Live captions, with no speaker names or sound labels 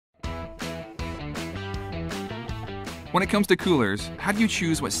When it comes to coolers, how do you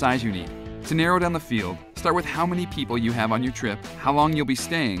choose what size you need? To narrow down the field, start with how many people you have on your trip, how long you'll be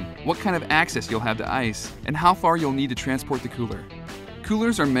staying, what kind of access you'll have to ice, and how far you'll need to transport the cooler.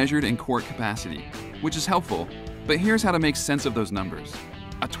 Coolers are measured in quart capacity, which is helpful, but here's how to make sense of those numbers.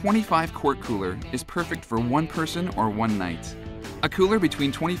 A 25-quart cooler is perfect for one person or one night. A cooler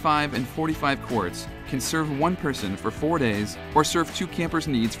between 25 and 45 quarts can serve one person for 4 days or serve 2 campers'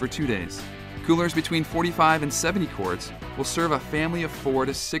 needs for 2 days. Coolers between 45 and 70 quarts will serve a family of 4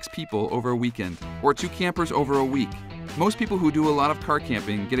 to 6 people over a weekend, or 2 campers over a week. Most people who do a lot of car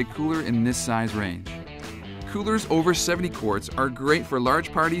camping get a cooler in this size range. Coolers over 70 quarts are great for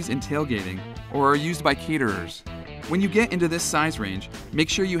large parties and tailgating, or are used by caterers. When you get into this size range, make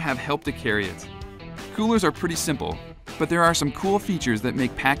sure you have help to carry it. Coolers are pretty simple, but there are some cool features that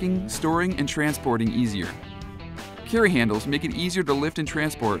make packing, storing, and transporting easier. Carry handles make it easier to lift and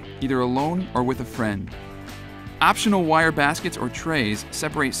transport, either alone or with a friend. Optional wire baskets or trays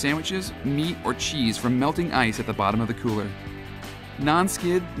separate sandwiches, meat, or cheese from melting ice at the bottom of the cooler.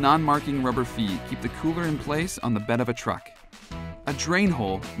 Non-skid, non-marking rubber feet keep the cooler in place on the bed of a truck. A drain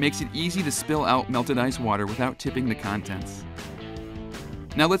hole makes it easy to spill out melted ice water without tipping the contents.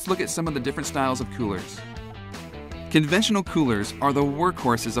 Now let's look at some of the different styles of coolers. Conventional coolers are the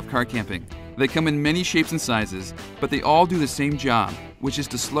workhorses of car camping. They come in many shapes and sizes, but they all do the same job, which is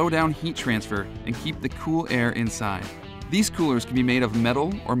to slow down heat transfer and keep the cool air inside. These coolers can be made of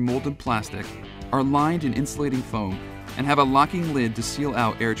metal or molded plastic, are lined in insulating foam, and have a locking lid to seal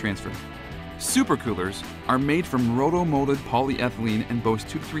out air transfer. Supercoolers are made from roto-molded polyethylene and boast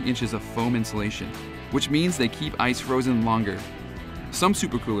 2 to 3 inches of foam insulation, which means they keep ice frozen longer. Some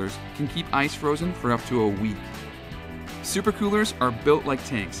supercoolers can keep ice frozen for up to a week. Supercoolers are built like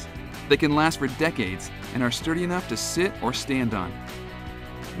tanks. They can last for decades and are sturdy enough to sit or stand on.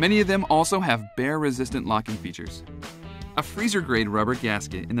 Many of them also have bear-resistant locking features. A freezer-grade rubber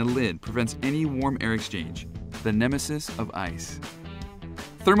gasket in the lid prevents any warm air exchange, the nemesis of ice.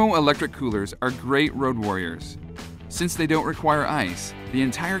 Thermoelectric coolers are great road warriors. Since they don't require ice, the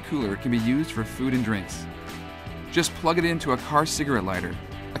entire cooler can be used for food and drinks. Just plug it into a car cigarette lighter.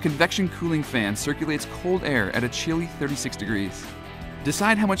 A convection cooling fan circulates cold air at a chilly 36 degrees.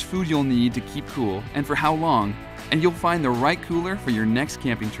 Decide how much food you'll need to keep cool and for how long, and you'll find the right cooler for your next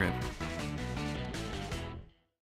camping trip.